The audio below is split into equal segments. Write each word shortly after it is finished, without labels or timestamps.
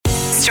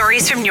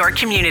stories from your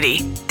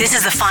community. This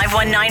is the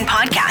 519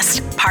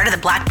 Podcast, part of the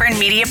Blackburn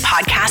Media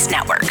Podcast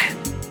Network.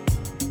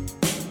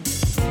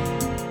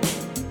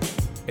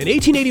 In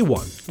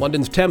 1881,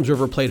 London's Thames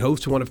River played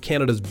host to one of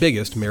Canada's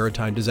biggest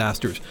maritime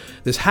disasters.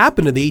 This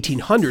happened in the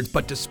 1800s,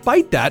 but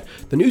despite that,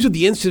 the news of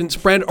the incident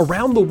spread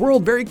around the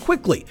world very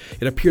quickly.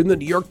 It appeared in the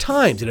New York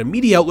Times and in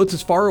media outlets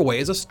as far away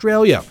as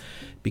Australia.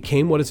 It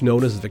became what is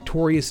known as the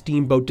Victoria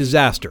Steamboat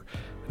Disaster,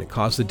 and it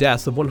caused the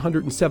deaths of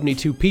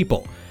 172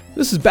 people.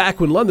 This is back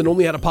when London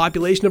only had a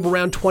population of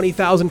around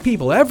 20,000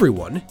 people.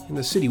 Everyone in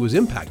the city was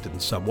impacted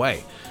in some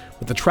way.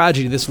 With a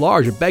tragedy this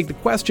large, it begged the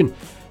question,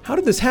 how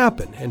did this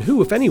happen, and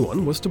who, if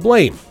anyone, was to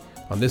blame?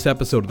 On this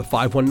episode of the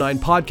 519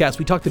 Podcast,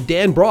 we talk to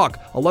Dan Brock,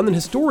 a London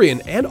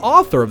historian and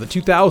author of the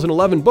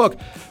 2011 book,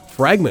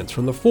 Fragments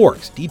from the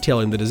Forks,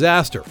 detailing the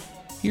disaster.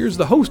 Here's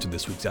the host of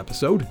this week's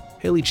episode,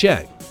 Haley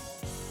Chang.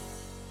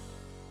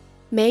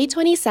 May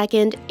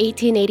 22nd,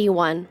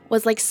 1881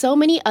 was like so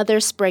many other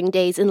spring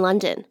days in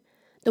London.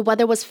 The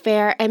weather was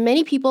fair and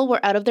many people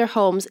were out of their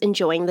homes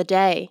enjoying the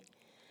day.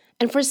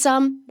 And for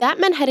some, that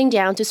meant heading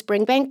down to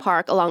Springbank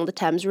Park along the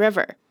Thames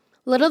River.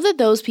 Little did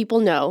those people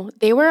know,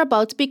 they were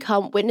about to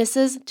become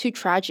witnesses to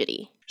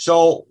tragedy.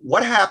 So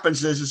what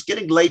happens is it's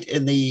getting late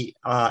in the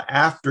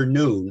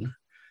afternoon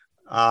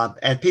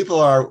and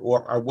people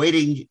are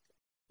waiting.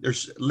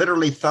 There's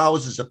literally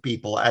thousands of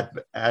people at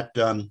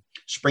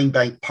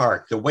Springbank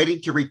Park. They're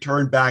waiting to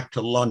return back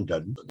to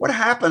London. What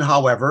happened,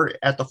 however,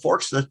 at the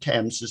Forks of the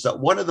Thames is that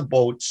one of the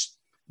boats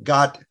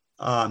got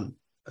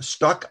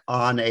stuck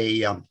on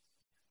a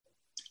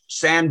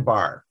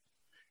sandbar,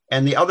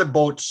 and the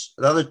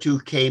other two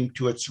came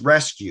to its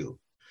rescue.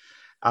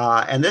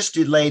 And this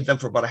delayed them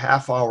for about a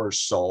half hour or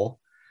so.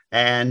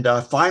 And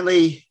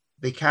finally,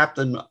 the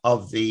captain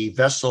of the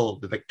vessel,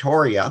 the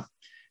Victoria,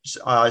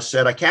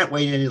 said, I can't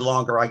wait any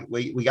longer.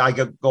 We got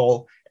to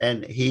go.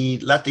 And he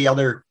let the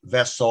other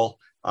vessel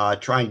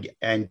try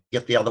and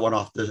get the other one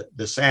off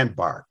the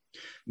sandbar.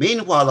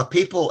 Meanwhile, the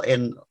people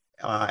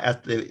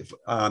at the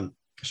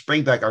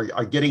Springbank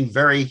are getting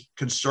very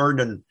concerned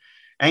and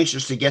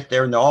anxious to get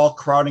there, and they're all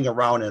crowding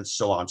around and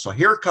so on. So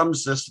here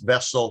comes this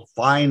vessel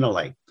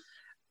finally,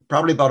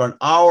 probably about an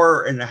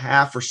hour and a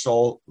half or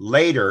so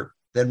later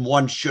than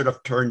one should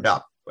have turned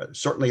up,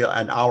 certainly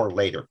an hour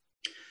later.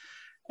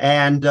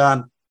 And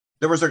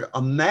there was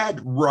a mad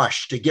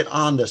rush to get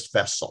on this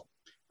vessel.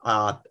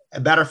 As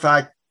a matter of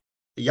fact,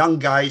 the young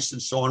guys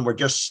and so on were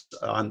just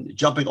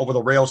jumping over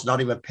the rails,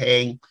 not even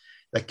paying.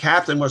 The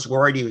captain was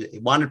worried. He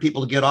wanted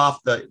people to get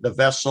off the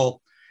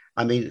vessel.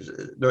 I mean,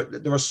 there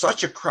was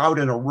such a crowd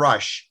and a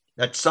rush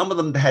that some of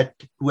them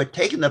who had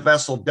taken the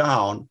vessel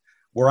down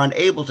were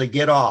unable to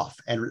get off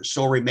and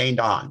so remained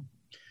on.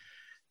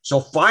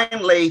 So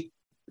finally,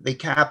 the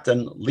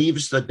captain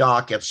leaves the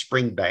dock at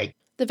Springbank.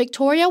 The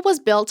Victoria was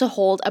built to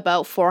hold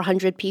about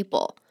 400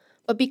 people.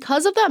 But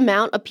because of the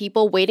amount of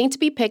people waiting to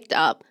be picked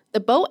up, the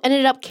boat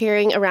ended up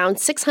carrying around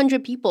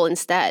 600 people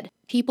instead.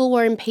 People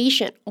were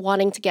impatient,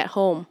 wanting to get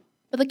home.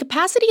 But the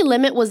capacity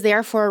limit was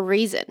there for a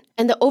reason,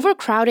 and the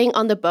overcrowding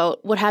on the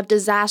boat would have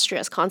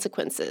disastrous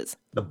consequences.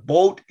 The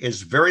boat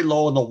is very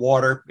low in the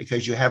water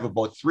because you have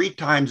about 3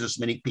 times as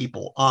many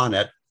people on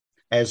it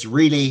as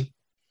really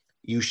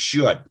you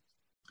should.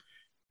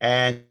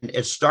 And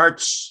it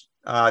starts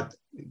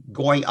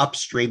going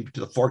upstream to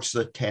the Forks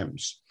of the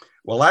Thames.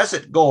 Well, as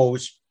it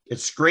goes, it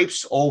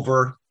scrapes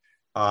over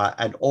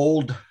an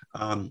old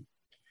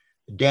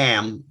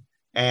dam,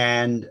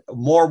 and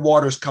more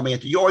water is coming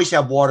into. You always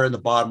have water in the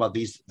bottom of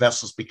these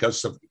vessels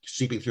because of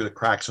seeping through the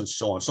cracks and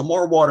so on. So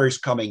more water is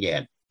coming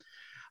in.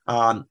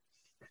 The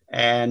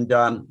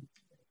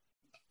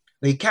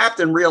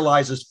captain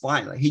realizes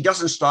finally, he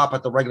doesn't stop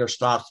at the regular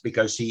stops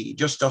because he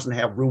just doesn't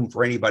have room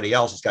for anybody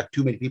else. He's got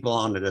too many people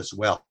on it as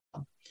well.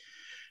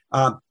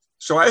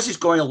 So as he's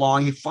going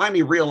along, he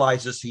finally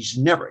realizes he's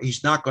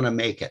not going to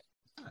make it.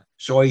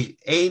 So he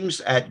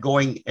aims at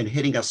going and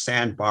hitting a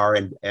sandbar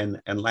and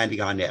landing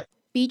on it.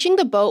 Beaching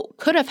the boat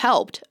could have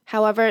helped.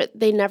 However,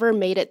 they never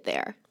made it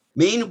there.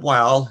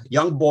 Meanwhile,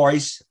 young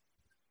boys,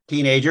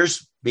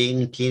 teenagers,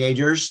 they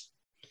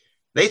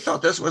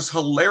thought this was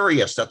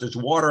hilarious that there's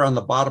water on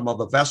the bottom of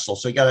the vessel.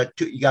 So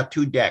you got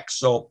 2 decks.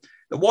 So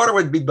the water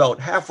would be about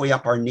halfway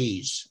up our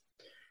knees.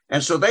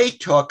 And so they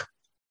took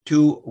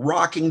to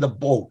rocking the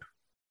boat.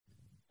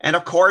 And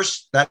of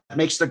course, that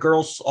makes the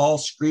girls all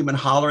scream and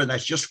holler, and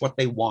that's just what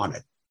they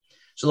wanted.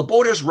 So the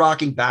boat is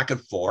rocking back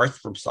and forth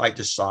from side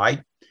to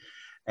side.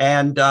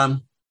 And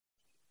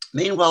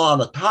meanwhile, on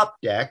the top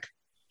deck,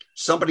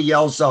 somebody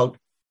yells out,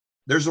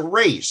 there's a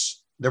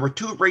race. There were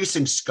 2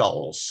 racing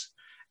sculls,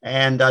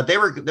 and they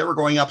were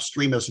going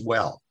upstream as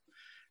well.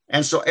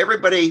 And so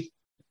everybody,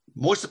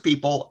 most of the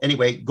people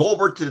anyway, go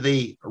over to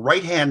the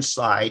right-hand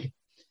side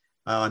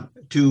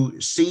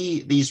to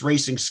see these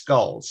racing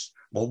sculls.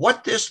 Well,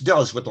 what this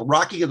does with the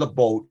rocking of the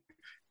boat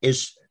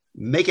is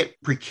make it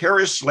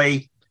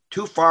precariously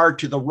too far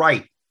to the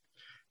right.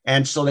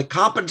 And so they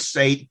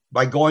compensate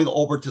by going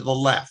over to the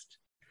left.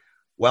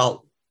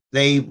 Well,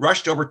 they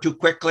rushed over too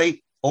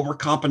quickly,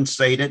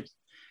 overcompensated.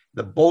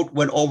 The boat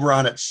went over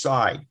on its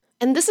side.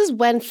 And this is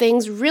when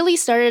things really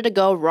started to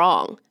go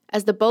wrong,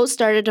 as the boat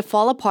started to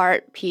fall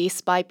apart piece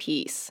by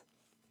piece.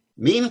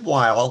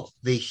 Meanwhile,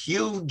 the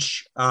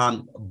huge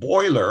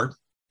boiler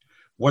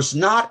was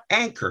not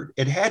anchored.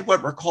 It had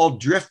what were called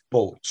drift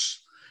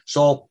boats.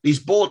 So these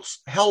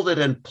boats held it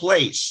in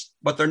place,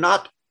 but there's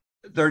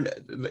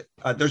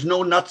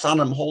no nuts on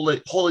them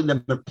holding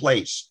them in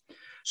place.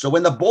 So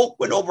when the boat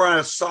went over on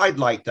its side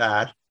like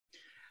that,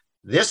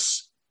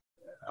 this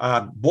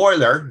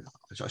boiler,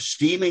 so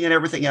steaming and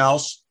everything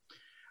else,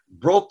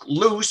 broke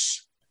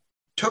loose,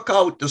 took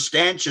out the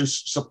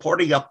stanchions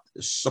supporting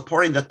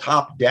the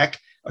top deck,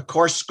 of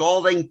course,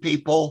 scalding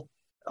people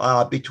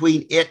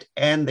between it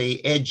and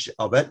the edge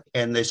of it,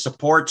 and the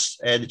supports,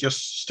 and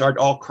just start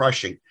all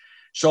crushing.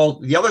 So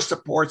the other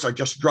supports are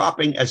just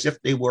dropping as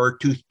if they were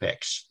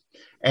toothpicks.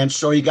 And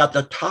so you got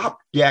the top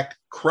deck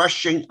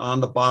crushing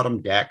on the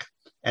bottom deck.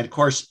 And of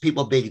course,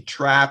 people being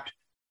trapped,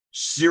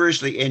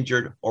 seriously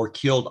injured, or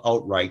killed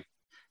outright,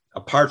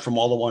 apart from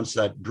all the ones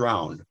that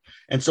drowned.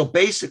 And so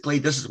basically,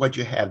 this is what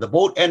you have. The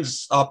boat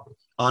ends up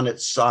on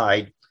its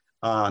side,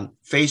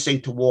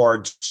 facing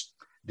towards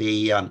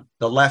the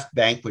left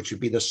bank, which would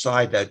be the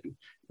side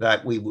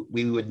that we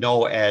would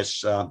know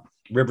as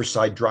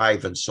Riverside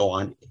Drive and so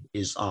on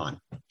is on.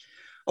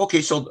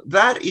 Okay, so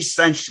that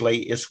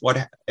essentially is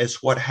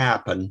what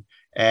happened.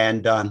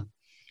 And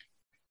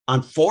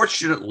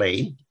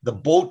unfortunately, the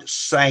boat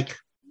sank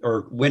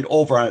or went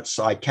over on its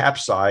side,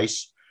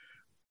 capsized,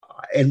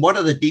 in one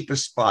of the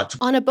deepest spots.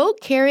 On a boat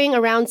carrying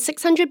around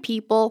 600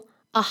 people,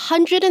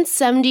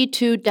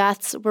 172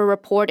 deaths were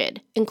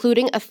reported,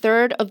 including a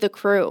third of the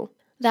crew.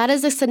 That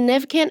is a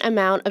significant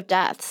amount of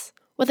deaths.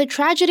 With a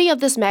tragedy of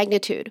this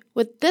magnitude,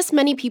 with this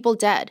many people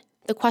dead,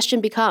 the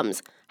question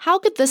becomes, how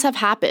could this have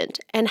happened,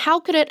 and how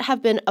could it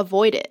have been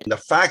avoided? The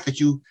fact that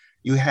you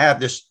have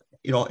this,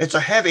 it's a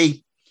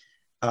heavy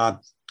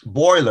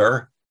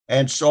boiler,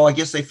 and so I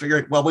guess they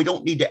figured, well, we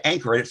don't need to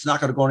anchor it. It's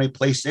not going to go any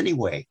place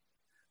anyway.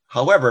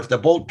 However, if the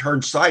boat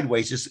turns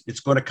sideways, it's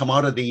going to come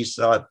out of these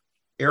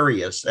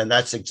areas, and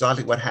that's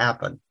exactly what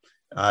happened.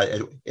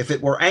 If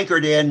it were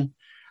anchored in,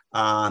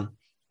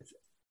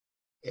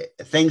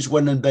 things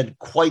wouldn't have been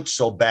quite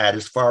so bad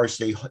as far as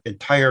the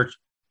entire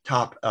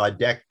top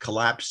deck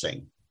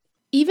collapsing.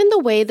 Even the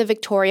way the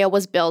Victoria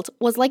was built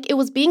was like it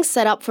was being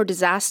set up for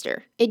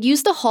disaster. It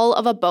used the hull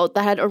of a boat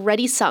that had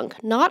already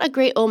sunk, not a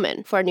great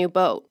omen for a new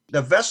boat.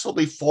 The vessel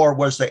before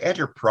was the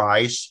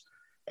Enterprise,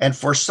 and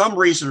for some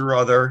reason or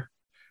other,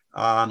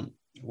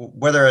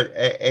 whether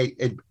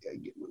it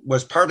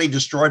was partly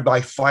destroyed by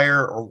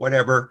fire or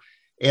whatever,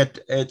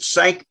 it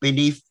sank in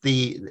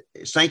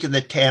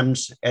the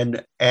Thames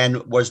and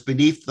was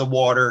beneath the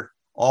water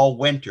all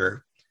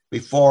winter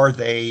before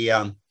they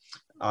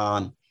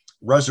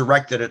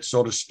resurrected it,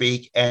 so to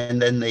speak,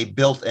 and then they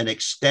built and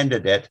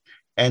extended it.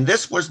 And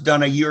this was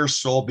done a year or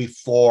so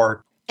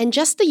before. And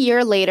just a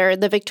year later,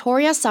 the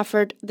Victoria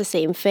suffered the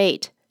same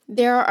fate.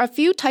 There are a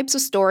few types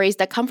of stories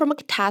that come from a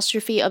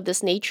catastrophe of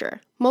this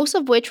nature, most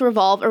of which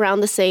revolve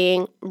around the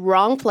saying,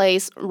 wrong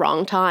place,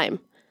 wrong time.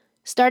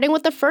 Starting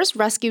with the first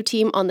rescue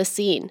team on the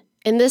scene.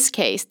 In this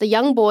case, the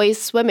young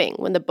boys swimming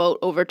when the boat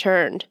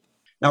overturned.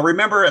 Now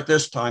remember, at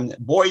this time,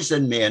 boys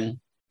and men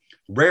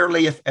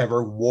rarely, if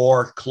ever,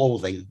 wore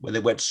clothing when they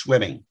went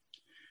swimming.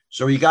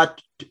 So you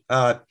got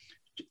at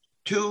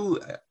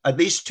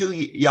least two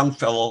young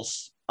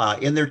fellows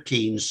in their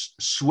teens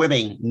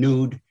swimming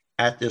nude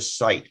at this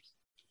site.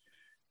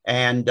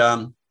 And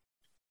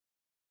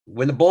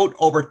when the boat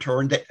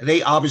overturned,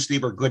 they obviously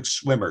were good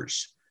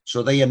swimmers.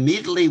 So they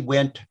immediately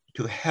went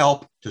to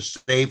help to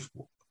save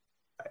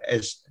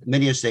as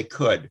many as they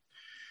could.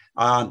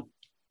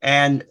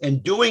 And in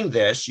doing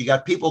this, you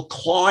got people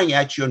clawing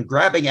at you and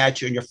grabbing at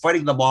you, and you're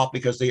fighting them off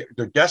because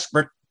they're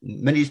desperate.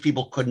 Many of these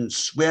people couldn't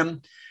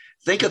swim.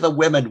 Think of the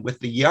women with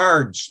the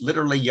yards,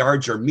 literally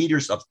yards or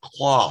meters of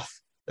cloth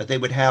that they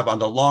would have on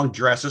the long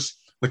dresses,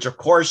 which of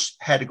course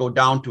had to go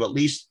down to at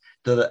least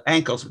to the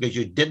ankles because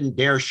you didn't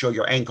dare show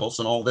your ankles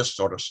and all this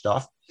sort of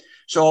stuff.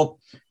 So,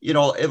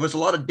 it was a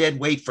lot of dead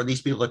weight for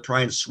these people to try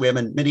and swim,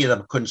 and many of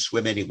them couldn't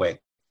swim anyway.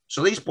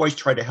 So these boys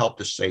tried to help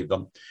to save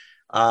them.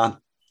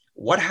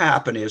 What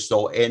happened is,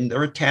 though, in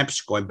their attempts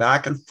going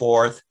back and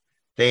forth,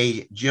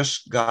 they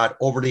just got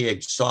overly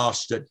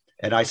exhausted.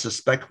 And I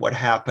suspect what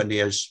happened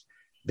is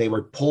they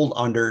were pulled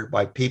under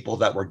by people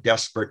that were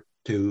desperate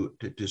to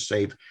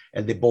save,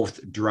 and they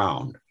both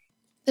drowned.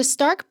 The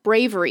stark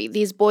bravery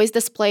these boys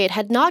displayed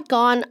had not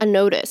gone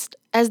unnoticed,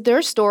 as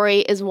their story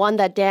is one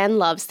that Dan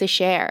loves to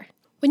share.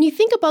 When you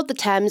think about the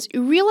Thames,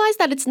 you realize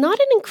that it's not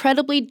an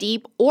incredibly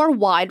deep or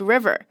wide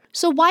river.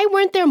 So why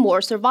weren't there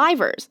more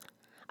survivors?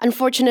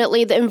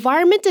 Unfortunately, the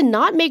environment did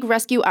not make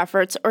rescue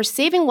efforts or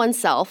saving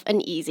oneself an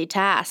easy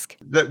task.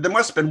 There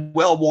must have been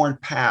well-worn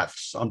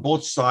paths on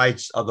both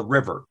sides of the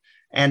river,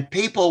 and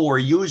people were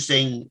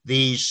using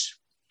these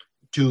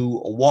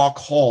to walk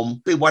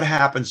home. What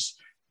happens,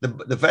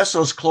 the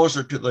vessel is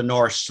closer to the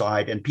north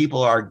side, and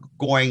people are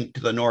going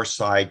to the north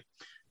side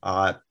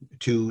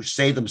to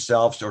save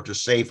themselves or to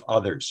save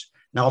others.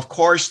 Now, of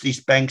course,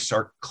 these banks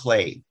are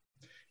clay,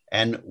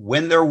 And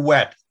when they're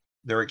wet,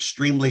 they're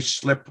extremely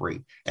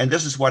slippery. And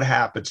this is what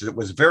happens. It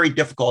was very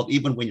difficult,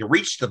 even when you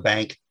reach the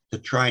bank, to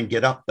try and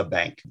get up the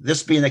bank.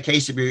 This being the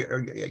case, if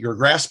you're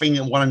grasping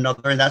at one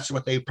another, and that's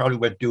what they probably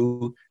would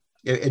do,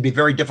 it'd be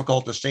very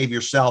difficult to save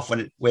yourself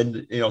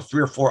when 3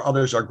 or 4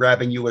 others are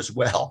grabbing you as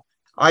well.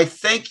 I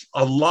think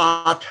a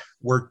lot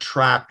were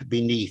trapped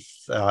beneath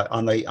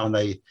on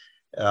the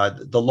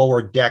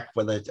lower deck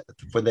when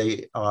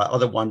the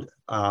other one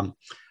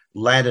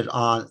landed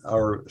on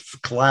or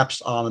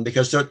collapsed on them,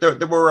 because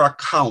there were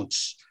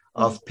accounts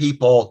of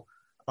people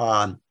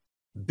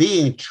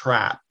being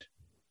trapped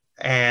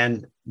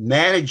and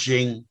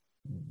managing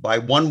by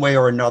one way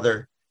or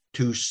another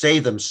to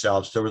save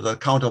themselves. There was an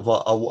account of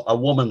a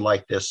woman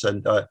like this.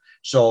 And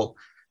so,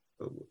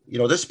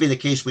 this being the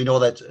case, we know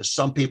that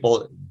some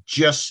people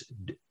just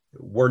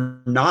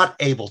were not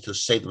able to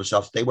save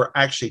themselves. They were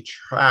actually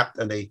trapped,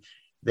 and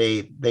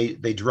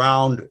they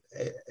drowned,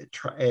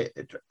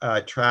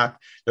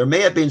 trapped. There may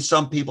have been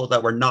some people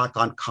that were knocked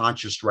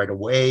unconscious right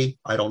away.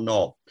 I don't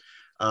know.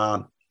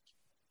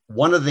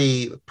 One of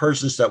the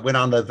persons that went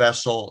on the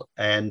vessel,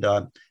 and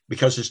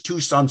because his 2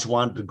 sons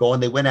wanted to go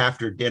and they went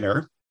after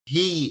dinner,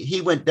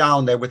 he went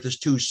down there with his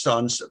 2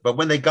 sons. But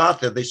when they got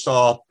there, they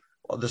saw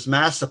this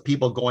mass of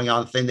people going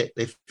on thing that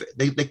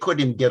they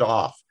couldn't even get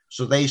off.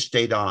 So they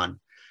stayed on.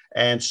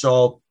 And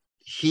so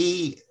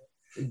he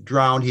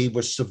drowned. He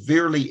was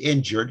severely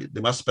injured.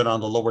 They must have been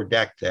on the lower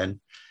deck then.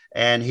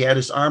 And he had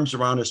his arms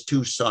around his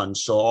 2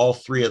 sons. So all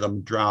 3 of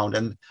them drowned.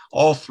 And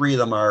all 3 of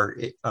them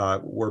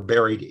were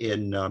buried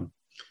in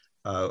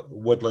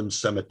Woodland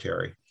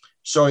Cemetery.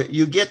 So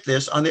you get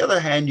this. On the other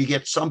hand, you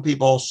get some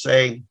people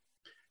saying,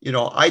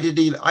 I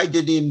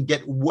didn't even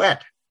get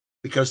wet,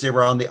 because they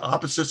were on the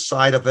opposite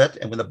side of it.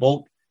 And when the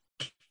boat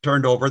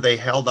turned over, they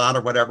held on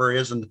or whatever it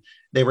is, and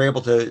they were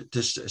able to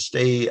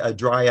stay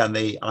dry on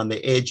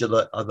the edge of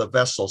the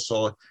vessel.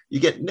 So you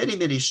get many,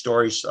 many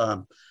stories,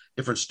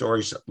 different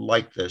stories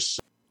like this.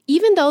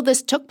 Even though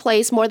this took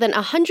place more than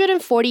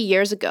 140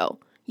 years ago,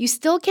 you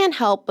still can't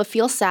help but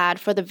feel sad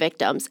for the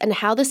victims and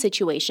how the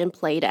situation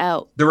played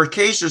out. There were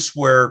cases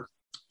where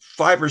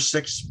 5 or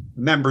 6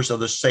 members of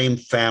the same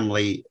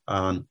family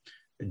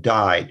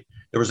died.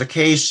 There was a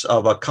case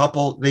of a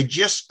couple, they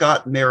just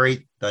got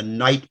married the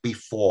night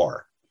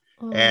before,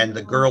 and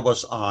the girl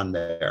was on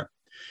there.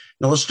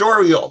 Now, the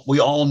story we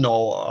all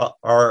know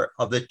are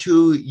of the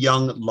 2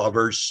 young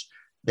lovers.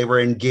 They were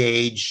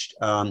engaged,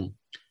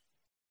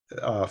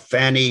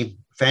 Fanny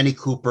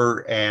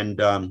Cooper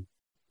and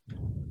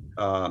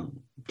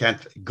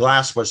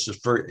Glass was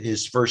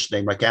his first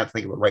name. I can't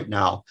think of it right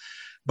now,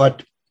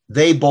 but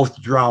they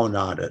both drowned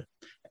on it.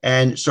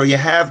 And so you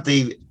have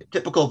the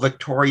typical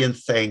Victorian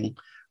thing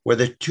where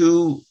the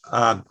 2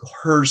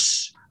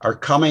 hearse are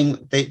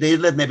coming. They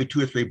live maybe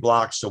 2 or 3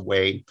 blocks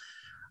away,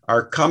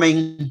 are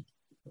coming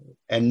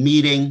and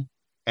meeting,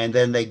 and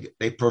then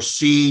they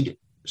proceed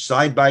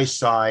side by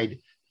side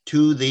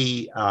to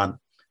the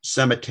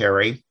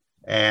cemetery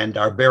and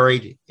are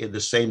buried in the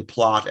same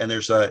plot. And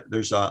there's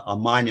a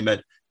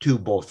monument to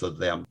both of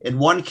them. In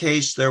one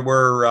case, there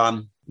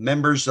were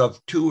members of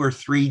 2 or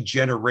 3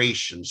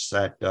 generations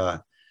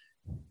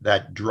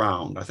that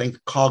drowned. I think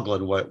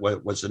Coughlin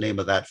was the name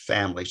of that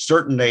family.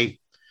 Certainly,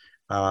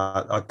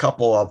 a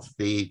couple of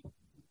the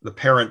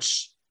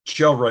parents'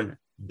 children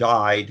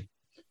died,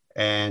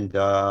 and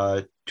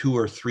 2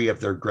 or 3 of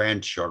their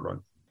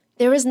grandchildren.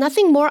 There is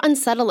nothing more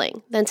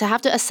unsettling than to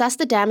have to assess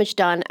the damage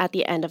done at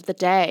the end of the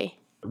day.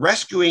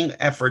 Rescuing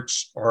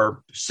efforts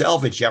or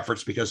salvage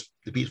efforts, because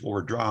the people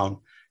were drowned,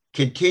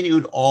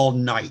 continued all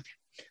night.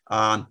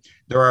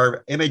 There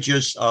are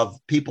images of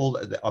people,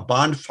 a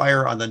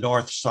bonfire on the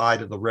north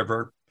side of the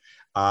river,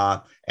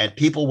 and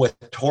people with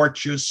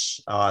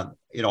torches,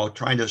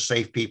 trying to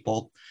save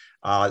people.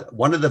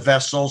 One of the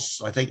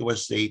vessels, I think it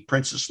was the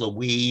Princess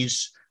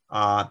Louise,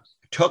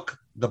 took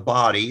the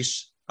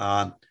bodies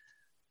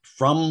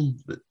from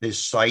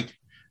this site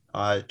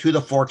to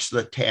the forks of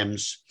the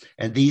Thames,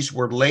 and these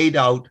were laid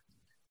out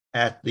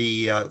at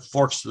the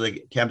forks of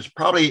the Thames,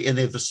 probably in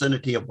the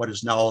vicinity of what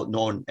is now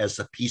known as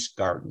the Peace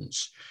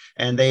Gardens.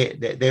 And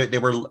they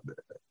were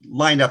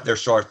lined up there,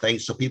 sort of thing,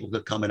 so people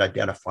could come and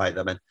identify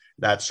them and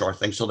that sort of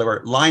thing. So they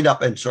were lined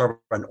up in sort of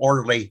an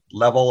orderly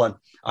level, and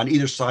on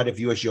either side of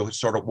you as you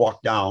sort of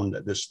walk down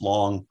this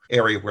long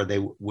area where they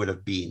would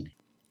have been.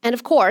 And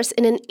of course,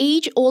 in an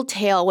age-old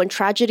tale, when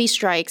tragedy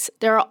strikes,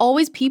 there are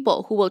always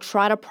people who will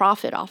try to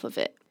profit off of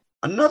it.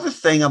 Another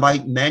thing I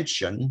might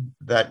mention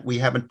that we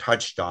haven't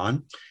touched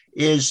on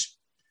is,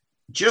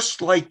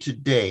 just like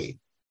today,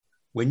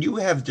 when you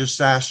have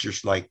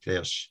disasters like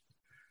this,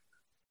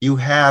 you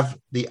have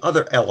the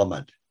other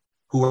element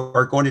who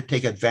are going to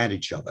take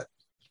advantage of it.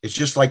 It's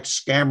just like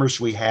scammers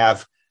we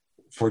have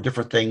for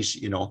different things,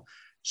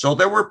 So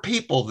there were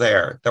people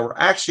there that were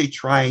actually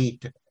trying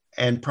to,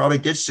 and probably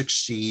did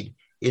succeed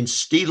in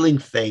stealing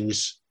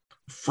things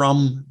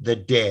from the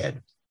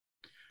dead.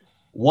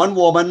 One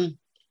woman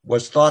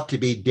was thought to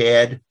be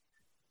dead,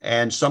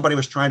 and somebody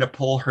was trying to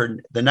pull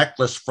the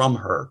necklace from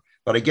her.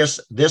 But I guess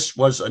this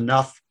was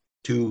enough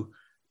to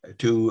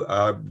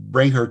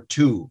bring her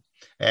to.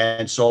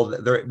 And so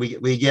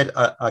we get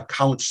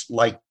accounts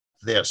like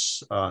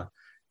this that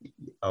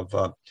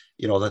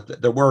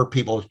there were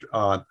people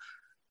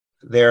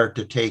there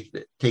to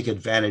take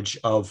advantage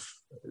of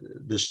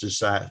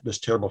this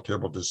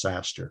terrible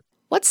disaster.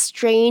 What's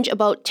strange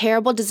about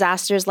terrible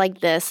disasters like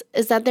this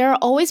is that there are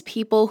always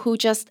people who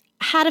just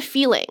had a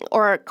feeling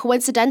or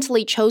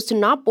coincidentally chose to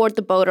not board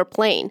the boat or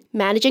plane,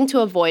 managing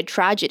to avoid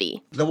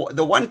tragedy. The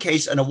one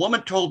case, and a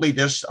woman told me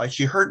this,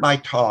 she heard my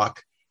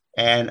talk,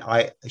 and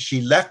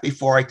she left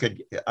before I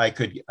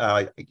could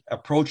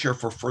approach her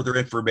for further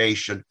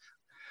information.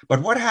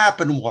 But what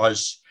happened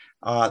was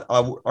a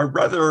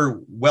rather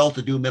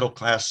well-to-do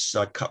middle-class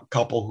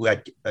couple who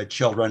had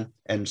children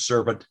and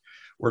servant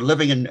were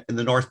living in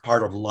the north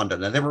part of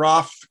London, and they were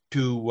off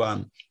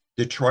to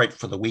Detroit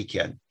for the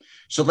weekend.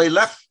 So they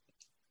left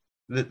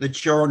the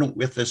children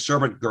with the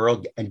servant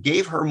girl and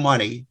gave her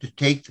money to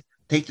take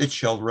the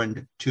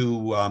children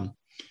to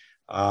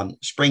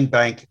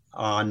Springbank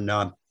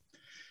on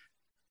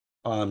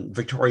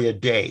Victoria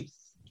Day.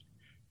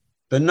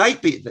 The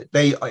night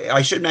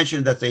I should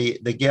mention that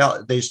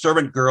the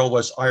servant girl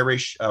was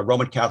Irish,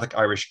 Roman Catholic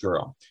Irish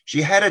girl.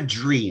 She had a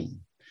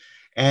dream,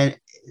 and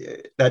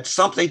that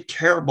something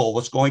terrible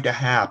was going to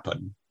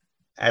happen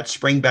at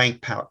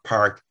Springbank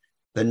Park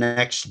the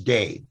next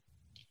day.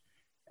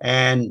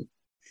 And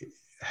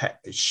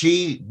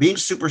she, being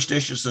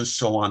superstitious and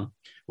so on,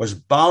 was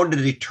bound to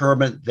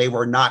determine they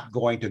were not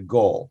going to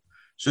go.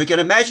 So you can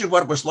imagine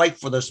what it was like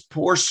for this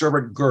poor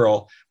servant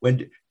girl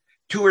when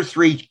 2 or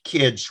 3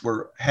 kids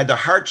had their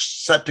hearts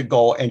set to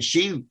go, and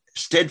she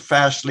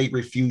steadfastly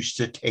refused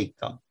to take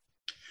them.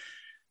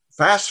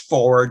 Fast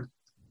forward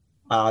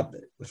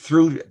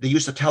through the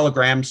use of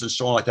telegrams and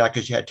so on like that,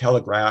 because you had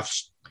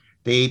telegraphs,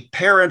 the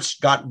parents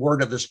got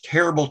word of this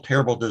terrible,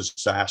 terrible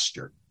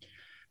disaster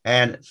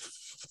and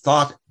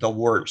thought the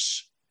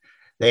worst.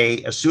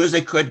 They, as soon as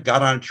they could,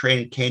 got on a train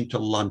and came to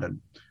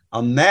London.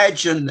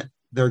 Imagine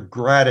their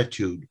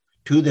gratitude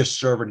to this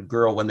servant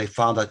girl when they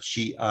found that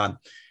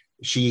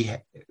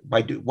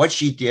by what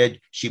she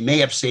did, she may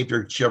have saved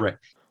her children.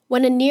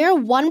 When a near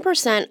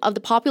 1% of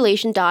the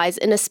population dies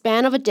in a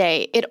span of a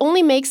day, it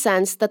only makes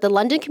sense that the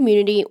London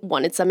community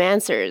wanted some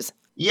answers.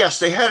 Yes,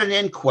 they had an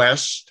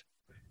inquest,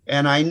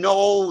 and I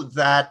know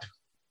that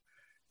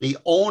the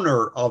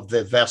owner of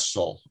the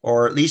vessel,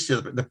 or at least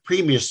the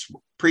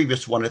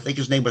previous one, I think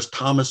his name was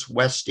Thomas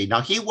Westy. Now,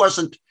 he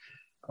wasn't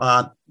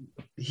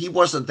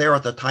there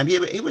at the time.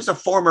 He was a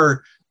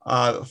former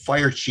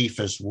fire chief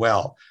as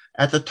well.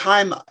 At the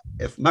time,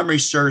 if memory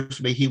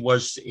serves me, he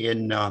was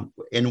in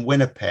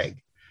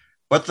Winnipeg.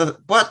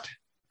 But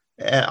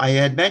I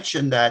had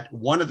mentioned that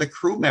one of the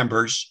crew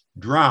members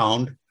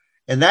drowned,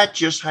 and that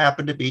just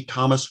happened to be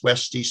Thomas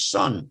Westy's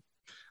son,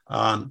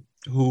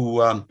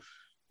 who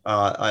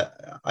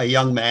a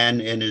young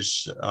man in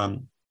his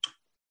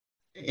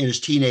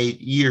teenage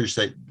years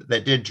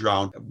that did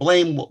drown.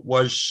 Blame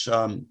was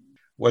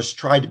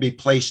tried to be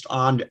placed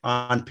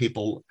on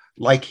people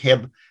like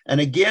him. And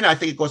again, I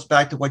think it goes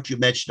back to what you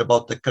mentioned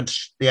about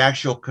the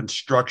actual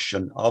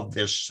construction of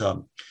this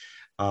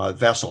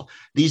vessel.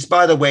 These,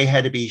 by the way,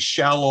 had to be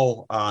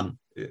shallow,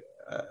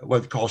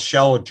 what we call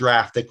shallow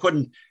draft. They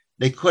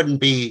couldn't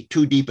be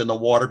too deep in the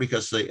water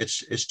because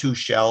it's too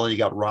shallow. You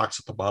got rocks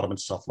at the bottom and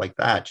stuff like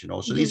that, So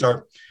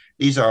mm-hmm.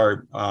 These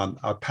are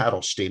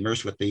paddle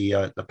steamers with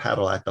the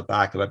paddle at the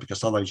back of it, because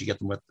sometimes you get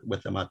them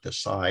with them at the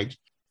side.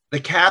 The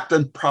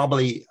captain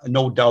probably,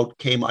 no doubt,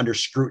 came under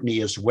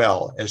scrutiny as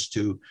well as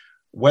to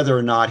whether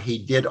or not he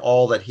did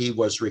all that he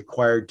was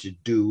required to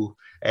do.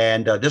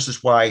 And this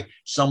is why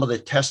some of the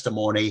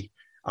testimony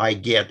I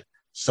get,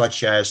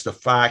 such as the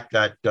fact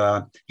that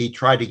he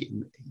tried to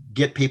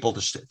get people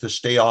to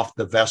stay off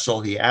the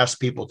vessel. He asked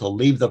people to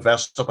leave the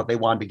vessel, but they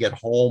wanted to get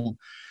home.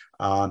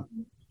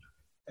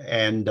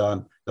 And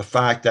the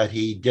fact that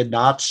he did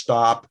not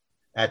stop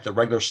at the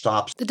regular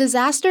stops. The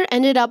disaster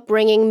ended up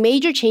bringing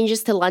major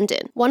changes to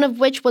London, one of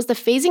which was the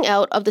phasing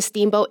out of the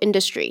steamboat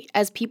industry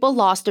as people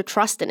lost their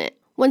trust in it.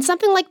 When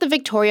something like the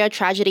Victoria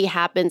tragedy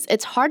happens,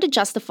 it's hard to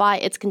justify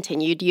its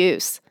continued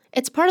use.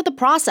 It's part of the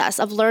process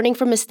of learning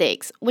from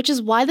mistakes, which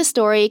is why the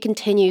story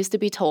continues to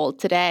be told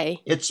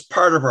today. It's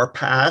part of our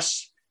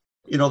past.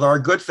 There are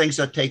good things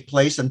that take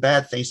place and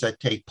bad things that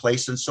take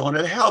place and so on.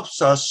 It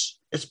helps us.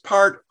 It's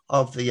part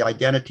of the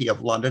identity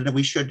of London, and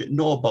we should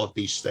know about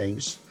these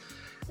things.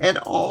 And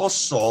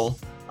also,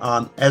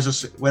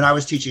 when I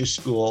was teaching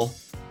school,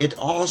 it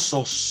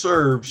also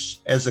serves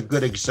as a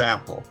good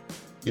example.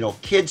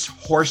 Kids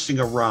horsing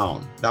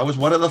around. That was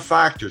one of the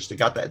factors that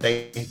got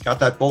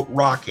that boat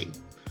rocking.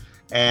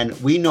 And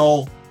we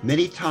know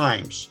many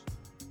times,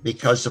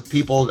 because of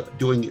people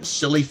doing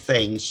silly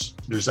things,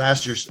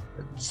 disastrous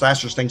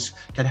things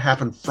can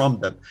happen from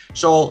them.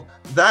 So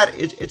that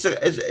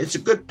it's a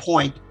good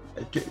point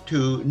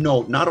to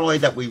note, not only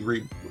that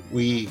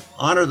we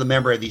honor the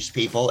memory of these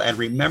people and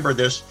remember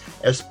this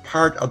as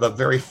part of the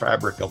very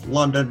fabric of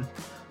London,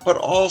 but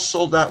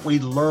also that we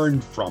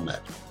learn from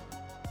it.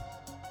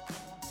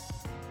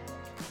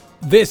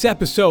 This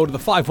episode of the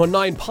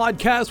 519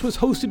 podcast was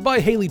hosted by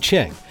Haley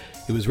Cheng.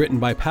 It was written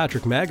by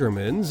Patrick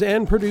Magermans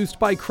and produced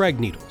by Craig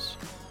Needles.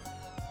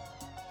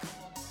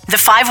 The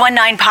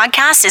 519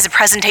 podcast is a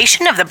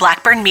presentation of the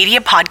Blackburn Media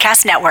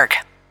Podcast Network.